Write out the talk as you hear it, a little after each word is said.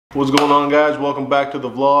What's going on, guys? Welcome back to the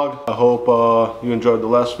vlog. I hope you enjoyed the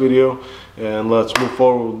last video, and let's move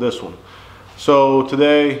forward with this one. So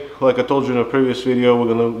today, like I told you in a previous video, we're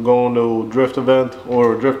gonna go into a drift event,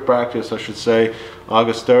 or drift practice I should say,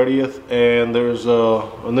 August 30th, and there's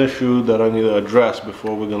an issue that I need to address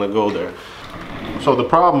before we're gonna go there. So the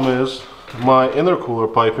problem is my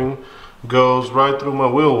intercooler piping goes right through my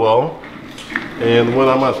wheel well, and when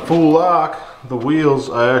I'm at full lock, the wheels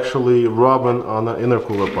are actually rubbing on the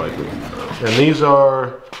intercooler piping. And these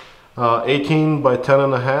are 18 by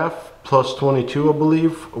 10.5 plus 22, I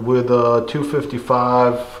believe, with a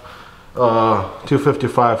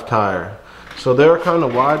 255 tire. So they're kind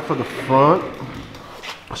of wide for the front.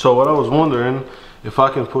 So what I was wondering, if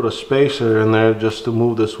I can put a spacer in there just to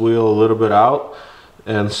move this wheel a little bit out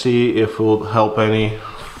and see if it will help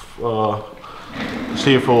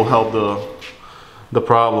the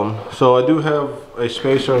problem. So I do have a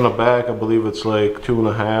spacer in the back. I believe it's like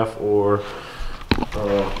 2.5 or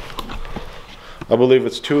I believe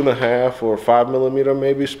it's 2.5 or 5mm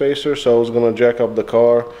maybe spacer. So I was gonna jack up the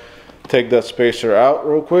car, take that spacer out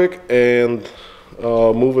real quick, and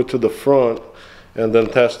move it to the front, and then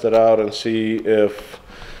test it out and see if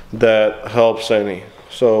that helps any.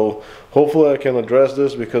 So hopefully I can address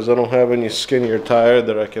this, because I don't have any skinnier tire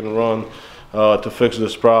that I can run to fix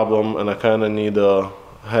this problem, and I kind of need to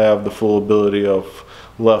have the full ability of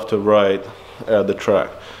left to right at the track.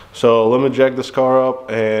 So let me jack this car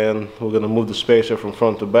up, and we're gonna move the spacer from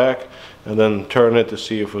front to back and then turn it to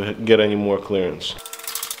see if we get any more clearance.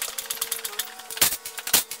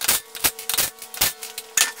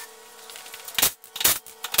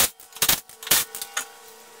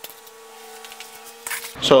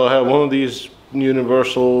 So I have one of these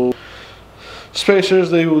universal spacers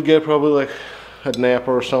that you will get probably like at Napa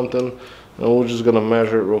or something, and we're just gonna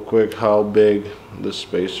measure it real quick how big this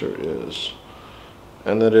spacer is.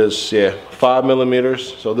 And it is, yeah, 5mm.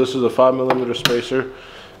 So this is a 5mm spacer,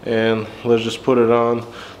 and let's just put it on.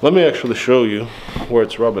 Let me actually show you where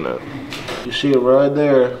it's rubbing at. You see it right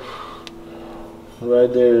there.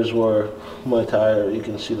 Right there is where my tire, you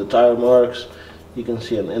can see the tire marks, you can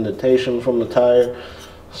see an indentation from the tire.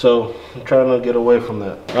 So I'm trying to get away from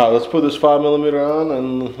that. All right, let's put this 5mm on,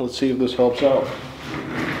 and let's see if this helps out.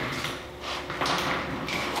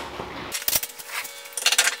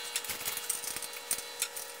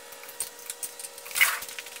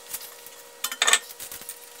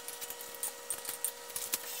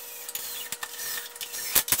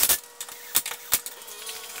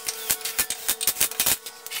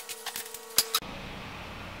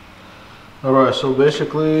 All right, so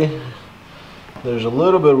basically there's a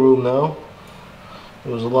little bit of room now. It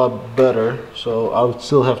was a lot better, so I would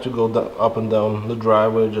still have to go up and down the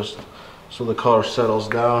driveway just so the car settles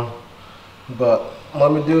down. But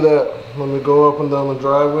let me do that. Let me go up and down the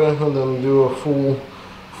driveway and then do a full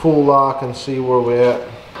lock and see where we're at.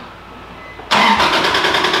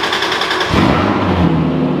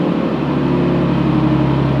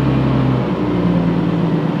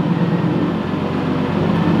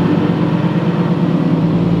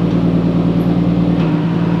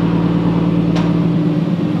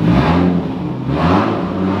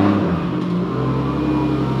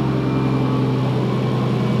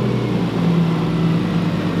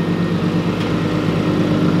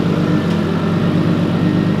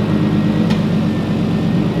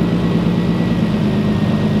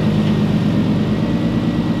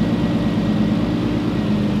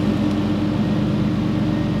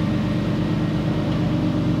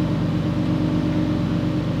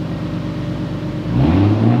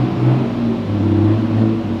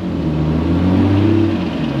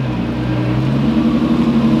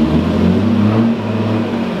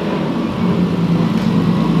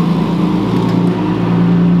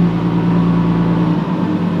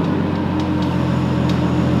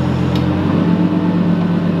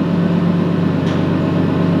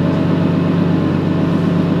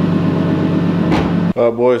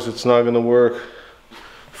 Boys, it's not gonna work.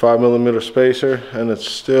 5mm spacer, and it's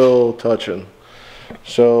still touching.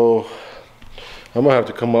 So I'm gonna have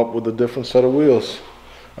to come up with a different set of wheels.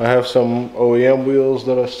 I have some OEM wheels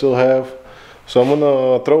that I still have, so I'm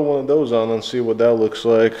gonna throw one of those on and see what that looks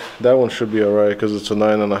like. That one should be alright, because it's a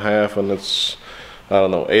 9.5 and it's, I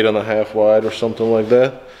don't know, 8.5 wide or something like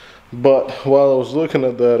that. But while I was looking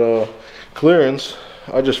at that clearance,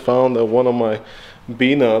 I just found that one of my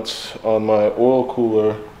B-nuts on my oil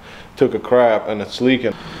cooler took a crap and it's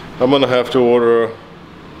leaking. I'm gonna have to order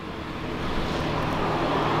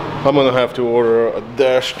a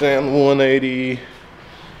dash stand 180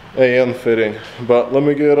 AM fitting. But let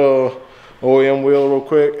me get a OEM wheel real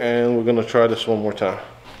quick, and we're gonna try this one more time.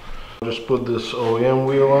 Just put this OEM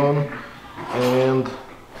wheel on, and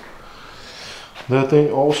that thing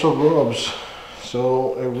also rubs.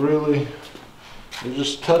 So it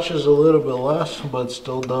just touches a little bit less, but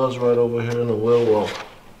still does right over here in the wheel well.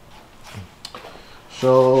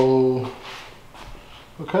 So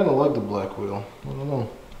I kind of like the black wheel. I don't know.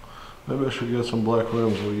 Maybe I should get some black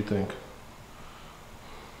rims. What do you think?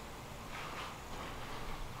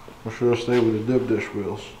 Or should I stay with the dip dish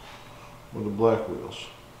wheels? Or the black wheels?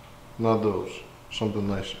 Not those. Something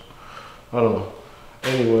nicer. I don't know.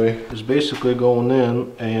 Anyway, it's basically going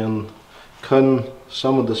in and cutting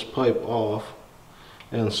some of this pipe off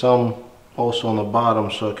and some also on the bottom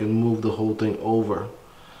so I can move the whole thing over.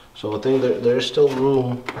 So I think there's still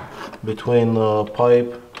room between the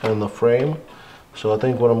pipe and the frame. So I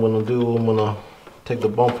think what I'm going to do, I'm going to take the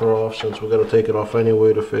bumper off, since we're going to take it off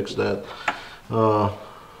anyway to fix that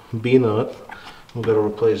B-nut. We're going to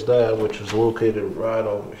replace that, which is located right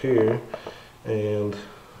over here. And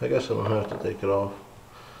I guess I don't have to take it off.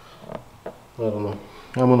 I don't know.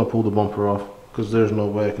 I'm going to pull the bumper off because there's no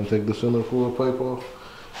way I can take this intercooler pipe off.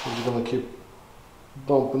 I'm just going to keep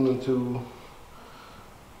bumping into...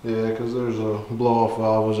 Yeah, because there's a blow-off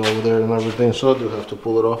valves over there and everything, so I do have to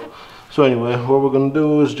pull it off. So anyway, what we're going to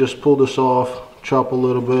do is just pull this off, chop a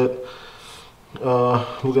little bit.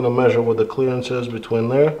 We're going to measure what the clearance is between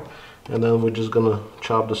there, and then we're just going to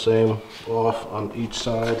chop the same off on each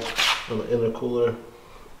side, on the intercooler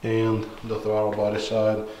and the throttle body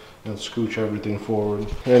side, and scooch everything forward.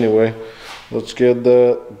 Anyway, let's get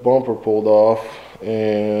that bumper pulled off,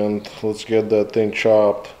 and let's get that thing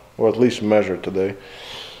chopped, or at least measured today.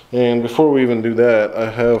 And before we even do that,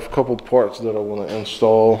 I have a couple parts that I want to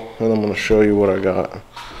install, and I'm going to show you what I got.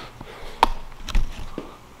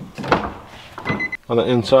 On the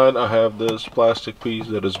inside, I have this plastic piece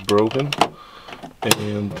that is broken,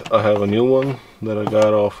 and I have a new one that I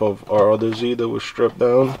got off of our other Z that was stripped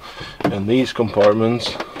down. And these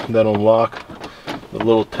compartments that unlock, the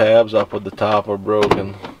little tabs up at the top, are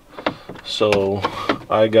broken. So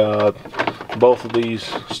I got both of these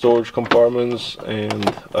storage compartments,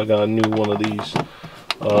 and I got a new one of these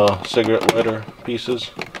cigarette lighter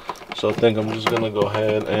pieces. So I think I'm just gonna go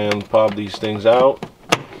ahead and pop these things out.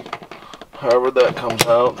 However that comes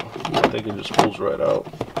out, I think it just pulls right out.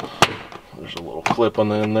 There's a little clip on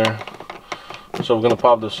the end there. So we're gonna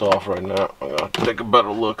pop this off right now. I'm gonna take a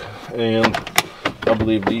better look, and I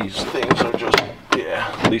believe these things are just,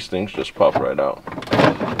 yeah, these things just pop right out.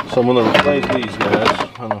 So I'm gonna replace these guys,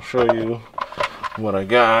 and I'll show you what I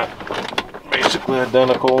got. Basically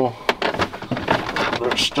identical.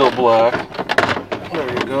 They're still black.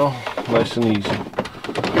 There you go. Nice and easy.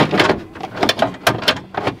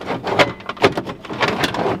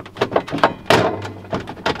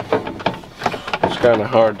 It's kind of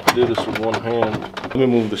hard to do this with one hand. Let me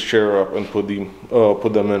move this chair up and put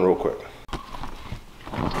them in real quick.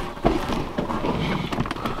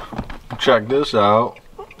 Check this out.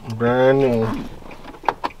 Brand new.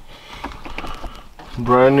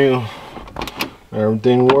 Brand new.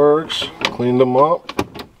 Everything works. Cleaned them up.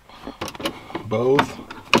 Both.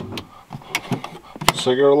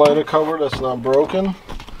 Cigarette lighter cover that's not broken.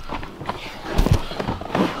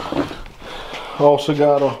 Also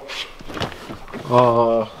got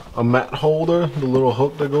a mat holder, the little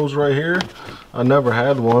hook that goes right here. I never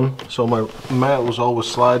had one, so my mat was always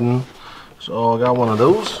sliding. So I got one of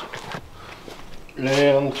those.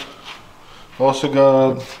 And also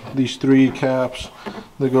got these 3 caps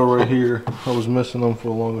that go right here. I was missing them for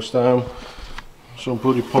the longest time, so I'm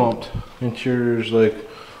pretty pumped. Interior is like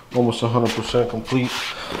almost 100% complete.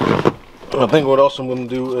 I think what else I'm going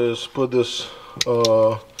to do is put this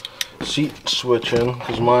seat switch in,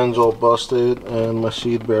 because mine's all busted and my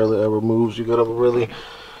seat barely ever moves. You gotta really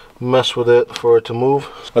mess with it for it to move.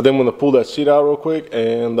 I think I'm going to pull that seat out real quick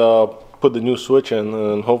and put the new switch in,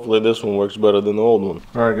 and hopefully this one works better than the old one.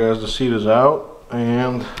 Alright guys, the seat is out,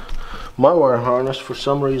 and my wire harness for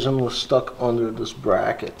some reason was stuck under this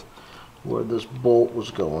bracket where this bolt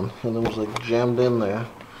was going, and it was like jammed in there.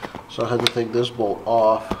 So I had to take this bolt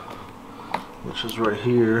off, which is right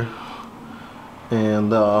here,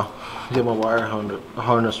 and get my wire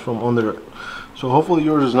harness from under it. So hopefully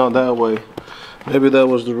yours is not that way. Maybe that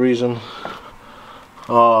was the reason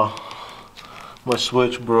my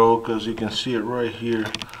switch broke, as you can see it right here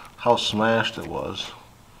how smashed it was.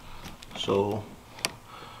 So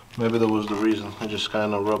maybe that was the reason. I just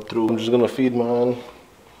kind of rubbed through. I'm just gonna feed mine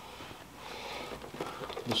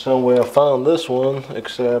the same way I found this one,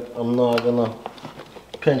 except I'm not gonna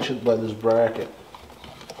pinch it by this bracket.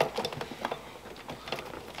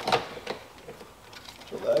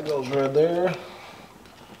 So that goes right there.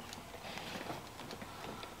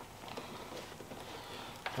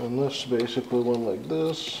 And this basically went like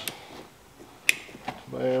this.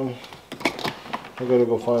 Bam. I gotta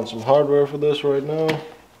go find some hardware for this right now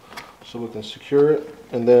so we can secure it.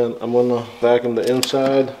 And then I'm gonna vacuum the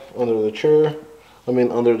inside under the chair,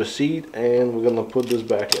 under the seat, and we're gonna put this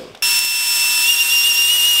back in.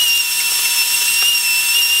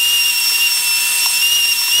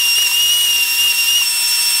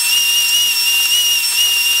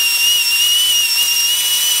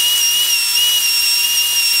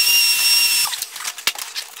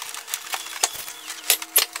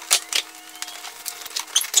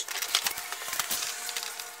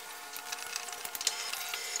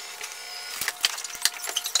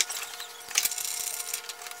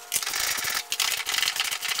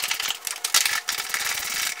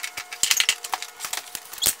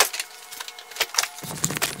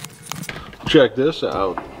 Check this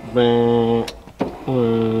out. Bang.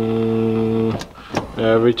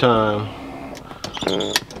 Every time.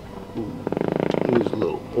 Use a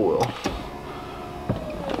little oil.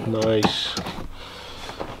 Nice.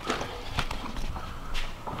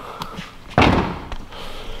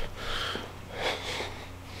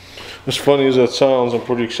 As funny as that sounds, I'm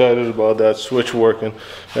pretty excited about that switch working.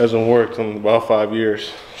 It hasn't worked in about 5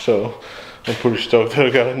 years, so I'm pretty stoked that I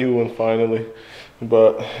got a new one finally.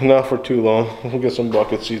 But not for too long. We'll get some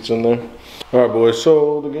bucket seats in there. Alright boys,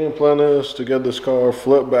 so the game plan is to get this car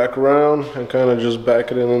flipped back around and kind of just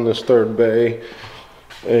back it in this third bay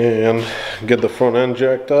and get the front end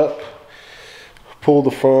jacked up, pull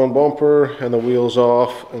the front bumper and the wheels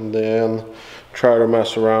off, and then try to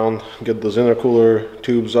mess around, get those intercooler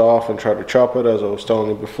tubes off and try to chop it, as I was telling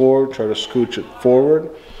you before, try to scooch it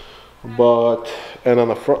forward. And on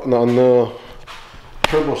the front, on the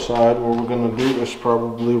turbo side, what we're going to do is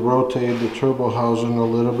probably rotate the turbo housing a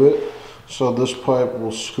little bit so this pipe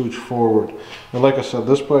will scooch forward. And like I said,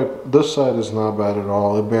 this side is not bad at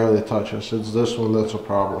all. It barely touches. It's this one that's a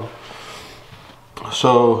problem.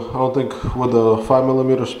 So I don't think with a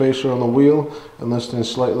 5mm spacer on the wheel and this thing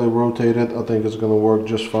slightly rotated, I think it's going to work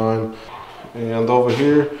just fine. And over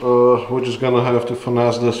here, we're just going to have to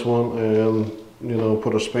finesse this one and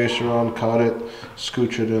put a spacer on, cut it,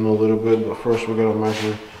 scooch it in a little bit. But first we're gonna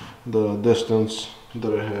measure the distance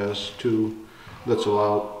that it has that's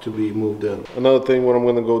allowed to be moved in. Another thing, what I'm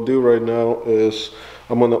gonna go do right now is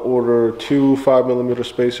I'm gonna order 2 5mm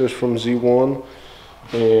spacers from Z1,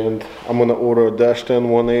 and I'm gonna order a -10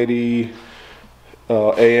 180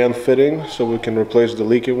 AN fitting so we can replace the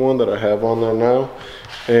leaky one that I have on there now.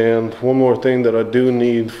 And one more thing that I do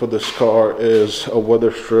need for this car is a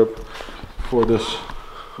weather strip for this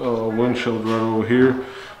windshield right over here,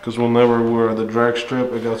 because whenever we were at the drag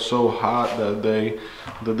strip, it got so hot that day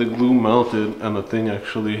that the glue melted and the thing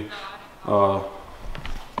actually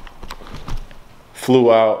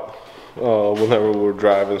flew out whenever we were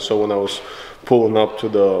driving. So when I was pulling up to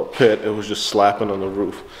the pit, it was just slapping on the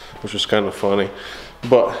roof, which was kind of funny.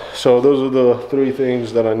 But so those are the 3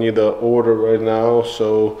 things that I need to order right now,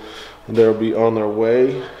 so they'll be on their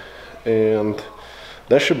way, and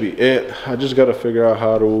that should be it. I just got to figure out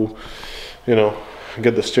how to,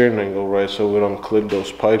 get the steering angle right so we don't clip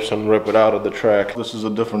those pipes and rip it out of the track. This is a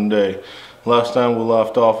different day. Last time we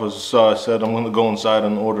left off, as I said, I'm going to go inside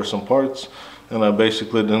and order some parts, and I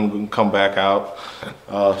basically didn't come back out,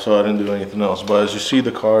 so I didn't do anything else. But as you see,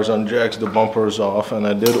 the car's unjacked, the bumper is off, and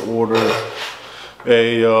I did order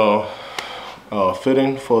a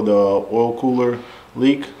fitting for the oil cooler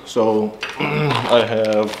leak. So I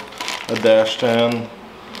have a -10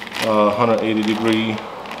 180-degree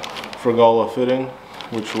Fregala fitting,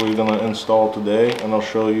 which we're gonna install today, and I'll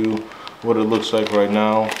show you what it looks like right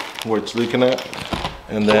now, where it's leaking at.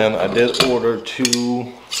 And then I did order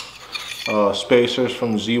 2 spacers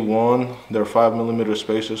from Z1. They're 5mm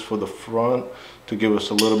spacers for the front to give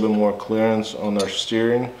us a little bit more clearance on our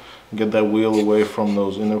steering, get that wheel away from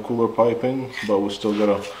those intercooler piping, but we still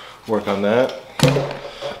gotta work on that.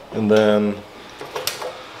 And then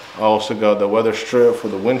I also got the weather strip for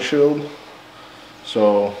the windshield,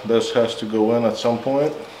 so this has to go in at some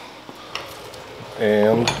point.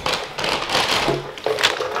 And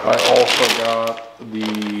I also got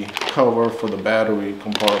the cover for the battery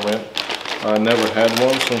compartment. I never had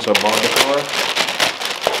one since I bought the car,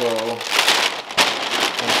 so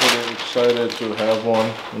I'm pretty excited to have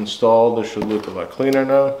one installed. This should look a lot cleaner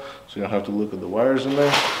now, so you don't have to look at the wires in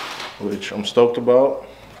there, which I'm stoked about.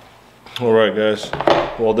 Alright guys,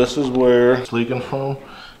 well, this is where it's leaking from,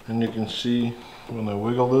 and you can see when I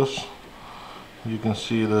wiggle this, you can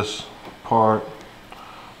see this part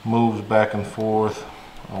moves back and forth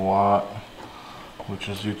a lot, which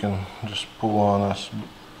is, you can just pull on this,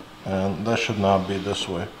 and that should not be this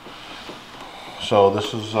way. So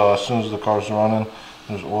this is as soon as the car's running,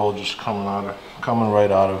 there's oil just coming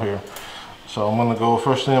right out of here. So I'm gonna go,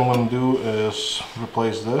 first thing I'm gonna do is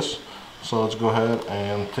replace this. So let's go ahead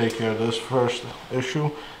and take care of this first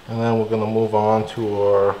issue, and then we're gonna move on to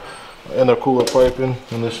our intercooler piping,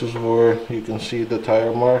 and this is where you can see the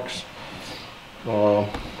tire marks. So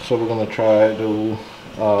we're gonna try to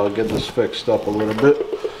get this fixed up a little bit.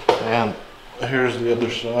 And here's the other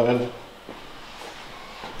side.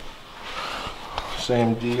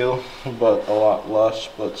 Same deal, but a lot less,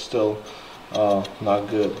 but still not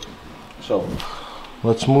good. So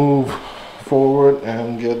let's move forward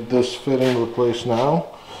and get this fitting replaced now,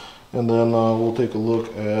 and then we'll take a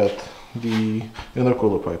look at the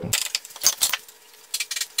intercooler piping.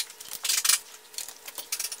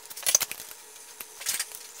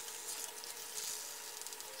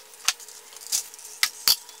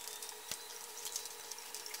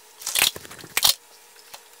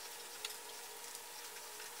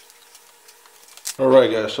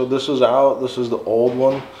 Alright guys, so this is out. This is the old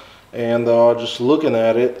one, and just looking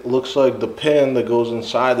at it, looks like the pin that goes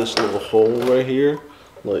inside this little hole right here,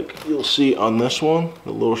 like you'll see on this one,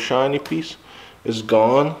 the little shiny piece is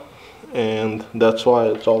gone, and that's why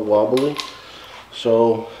it's all wobbly.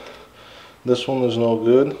 So this one is no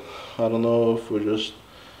good. I don't know if we're just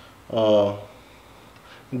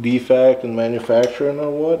defect in manufacturing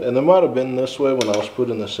or what, and it might have been this way when I was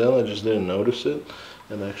putting this in. I just didn't notice it,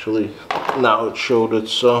 and actually now it showed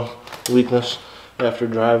its weakness after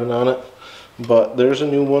driving on it. But there's a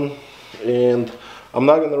new one, and I'm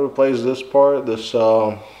not going to replace this part, this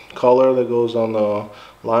collar that goes on the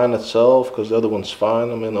line itself, because the other one's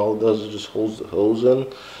fine. I mean, all it does is just holds the hose in.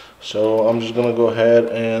 So I'm just going to go ahead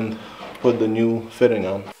and put the new fitting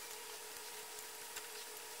on.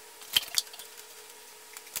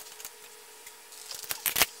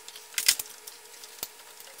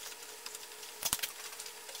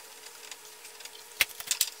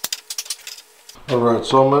 Alright,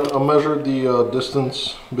 so I measured the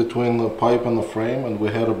distance between the pipe and the frame, and we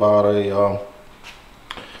had about a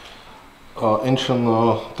inch and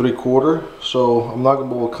 3/4. So I'm not going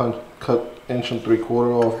to be able to cut inch and 3/4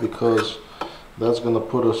 off, because that's going to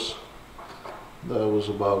put us, that was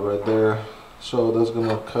about right there. So that's going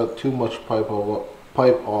to cut too much pipe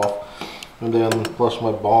off, and then plus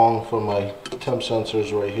my bong for my temp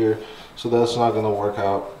sensors right here. So that's not going to work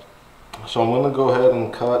out. So I'm going to go ahead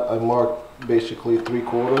and cut. I marked basically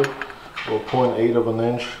 3/4 or 0.8 of an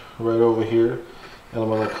inch right over here, and I'm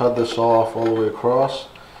going to cut this off all the way across.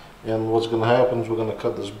 And what's going to happen is we're going to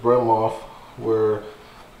cut this brim off where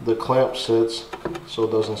the clamp sits, so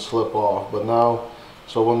it doesn't slip off. But now,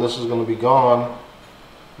 so when this is going to be gone,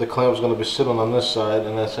 the clamp is going to be sitting on this side,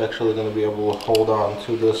 and that's actually going to be able to hold on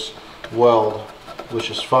to this weld, which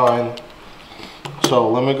is fine. So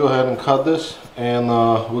let me go ahead and cut this, and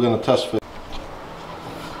we're going to test fit.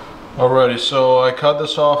 Alrighty, so I cut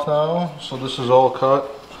this off now. So this is all cut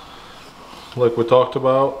like we talked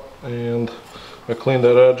about, and I cleaned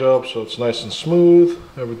that edge up so it's nice and smooth.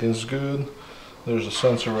 Everything's good. There's a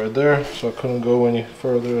sensor right there, so I couldn't go any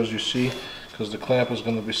further, as you see, because the clamp is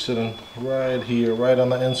going to be sitting right here, right on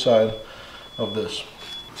the inside of this.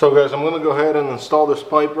 So guys, I'm going to go ahead and install this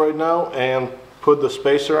pipe right now and put the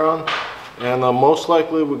spacer on, and most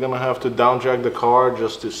likely we're going to have to down jack the car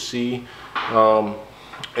just to see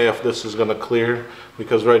if this is going to clear,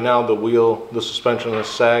 because right now the suspension is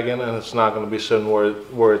sagging, and it's not going to be sitting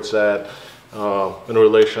where it's at in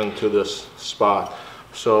relation to this spot.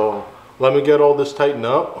 So let me get all this tightened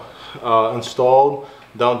up, installed,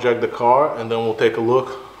 down jack the car, and then we'll take a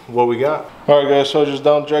look what we got. Alright guys, so I just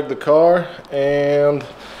down jacked the car, and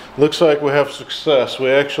looks like we have success. We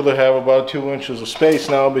actually have about 2 inches of space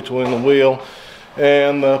now between the wheel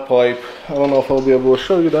and the pipe. I don't know if I'll be able to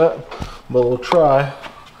show you that, but we'll try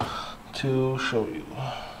to show you.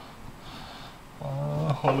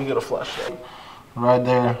 Let me get a flashlight. Right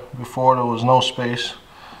there, before there was no space,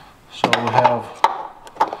 so we have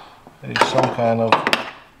some kind of,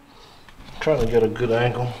 trying to get a good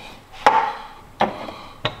angle.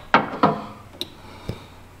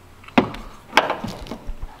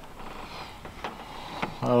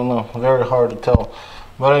 I don't know, very hard to tell,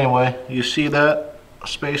 but anyway, you see that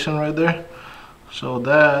spacing right there? So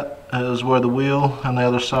that is where the wheel, and the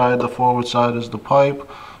other side, the forward side, is the pipe,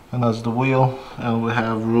 and that's the wheel, and we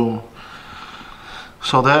have room.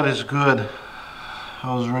 So that is good.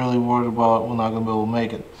 I was really worried about we're not going to be able to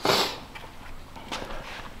make it.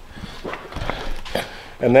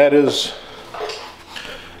 And that is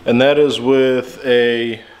with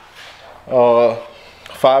a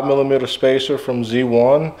 5mm spacer from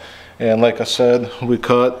Z1, and like I said, we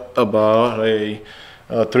cut about a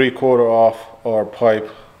 3/4 off our pipe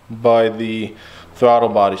by the throttle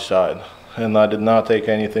body side, and I did not take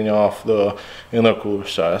anything off the intercooler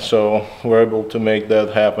side, so we're able to make that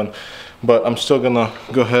happen. But I'm still gonna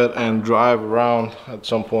go ahead and drive around at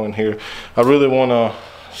some point here. I really want to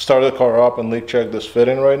start the car up and leak check this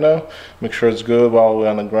fitting right now, make sure it's good while we're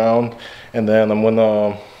on the ground, and then I'm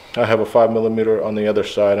gonna, I have a 5mm on the other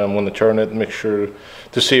side. I'm gonna turn it and make sure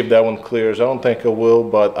to see if that one clears. I don't think it will,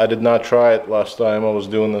 but I did not try it last time I was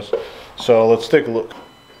doing this, so let's take a look.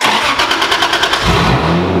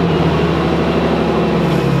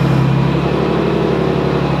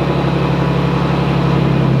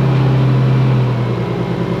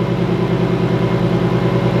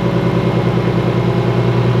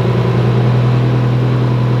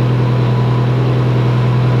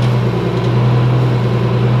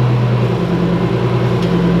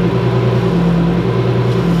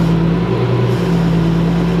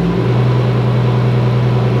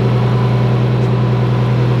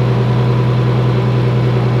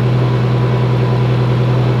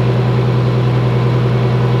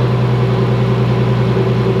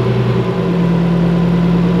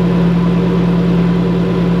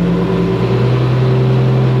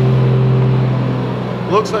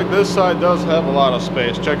 Looks like this side does have a lot of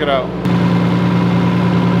space. Check it out.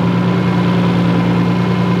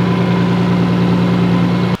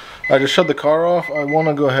 I just shut the car off. I want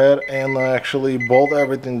to go ahead and actually bolt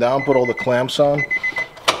everything down, put all the clamps on,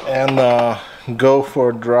 and go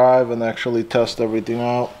for a drive and actually test everything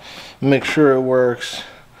out. Make sure it works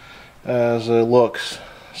as it looks.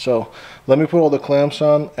 So let me put all the clamps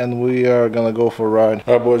on and we are gonna go for a ride.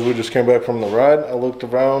 All right, boys, we just came back from the ride. I looked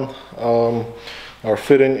around. Our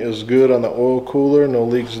fitting is good on the oil cooler, no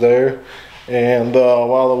leaks there. And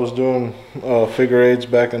while I was doing figure eights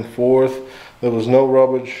back and forth, there was no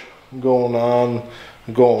rubbish going on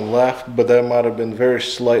going left, but that might have been very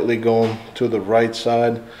slightly going to the right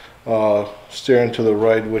side, steering to the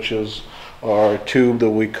right, which is our tube that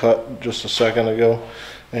we cut just a second ago.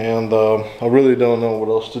 And I really don't know what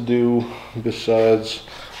else to do besides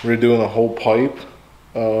redoing the whole pipe,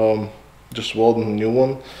 just welding a new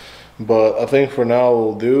one. But I think for now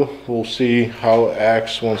we'll do. We'll see how it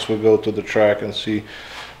acts once we go to the track and see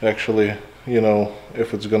actually, you know,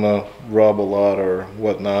 if it's gonna rub a lot or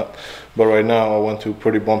whatnot. But right now I went to a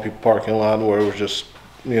pretty bumpy parking lot where it was just,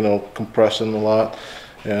 you know, compressing a lot.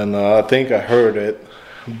 And I think I heard it,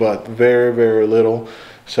 but very, very little.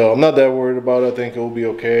 So I'm not that worried about it. I think it will be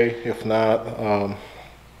okay. If not,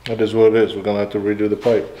 it is what it is. We're gonna have to redo the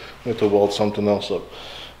pipe. We have to weld something else up.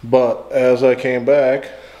 But as I came back,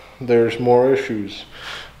 there's more issues.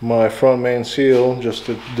 My front main seal just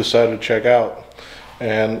decided to check out,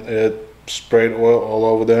 and it sprayed oil all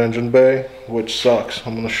over the engine bay, which sucks.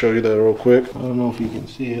 I'm going to show you that real quick. I don't know if you can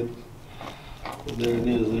see it, but there it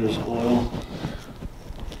is. There's oil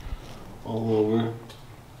all over.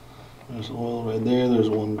 There's oil right there.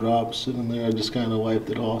 There's one drop sitting there. I just kind of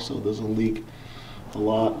wiped it off so it doesn't leak a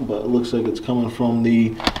lot, but it looks like it's coming from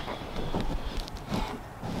the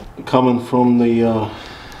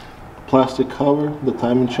plastic cover, the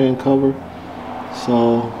timing chain cover.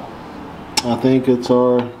 So I think it's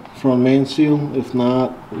our front main seal. If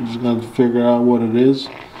not, we're just gonna figure out what it is.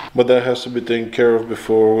 But that has to be taken care of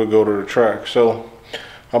before we go to the track. So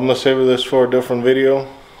I'm gonna save this for a different video,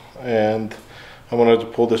 and I'm gonna have to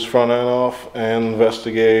pull this front end off and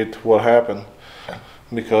investigate what happened,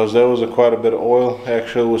 because there was quite a bit of oil.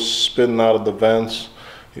 Actually, it was spitting out of the vents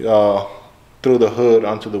through the hood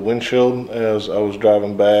onto the windshield as I was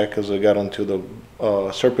driving back, as I got onto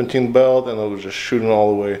the serpentine belt, and it was just shooting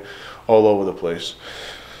all the way all over the place.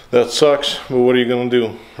 That sucks, but what are you gonna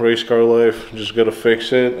do? Race car life, just gotta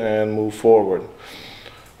fix it and move forward.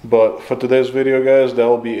 But for today's video, guys, that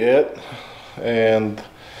will be it, and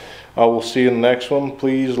I will see you in the next one.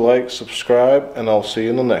 Please like, subscribe, and I'll see you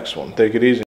in the next one. Take it easy.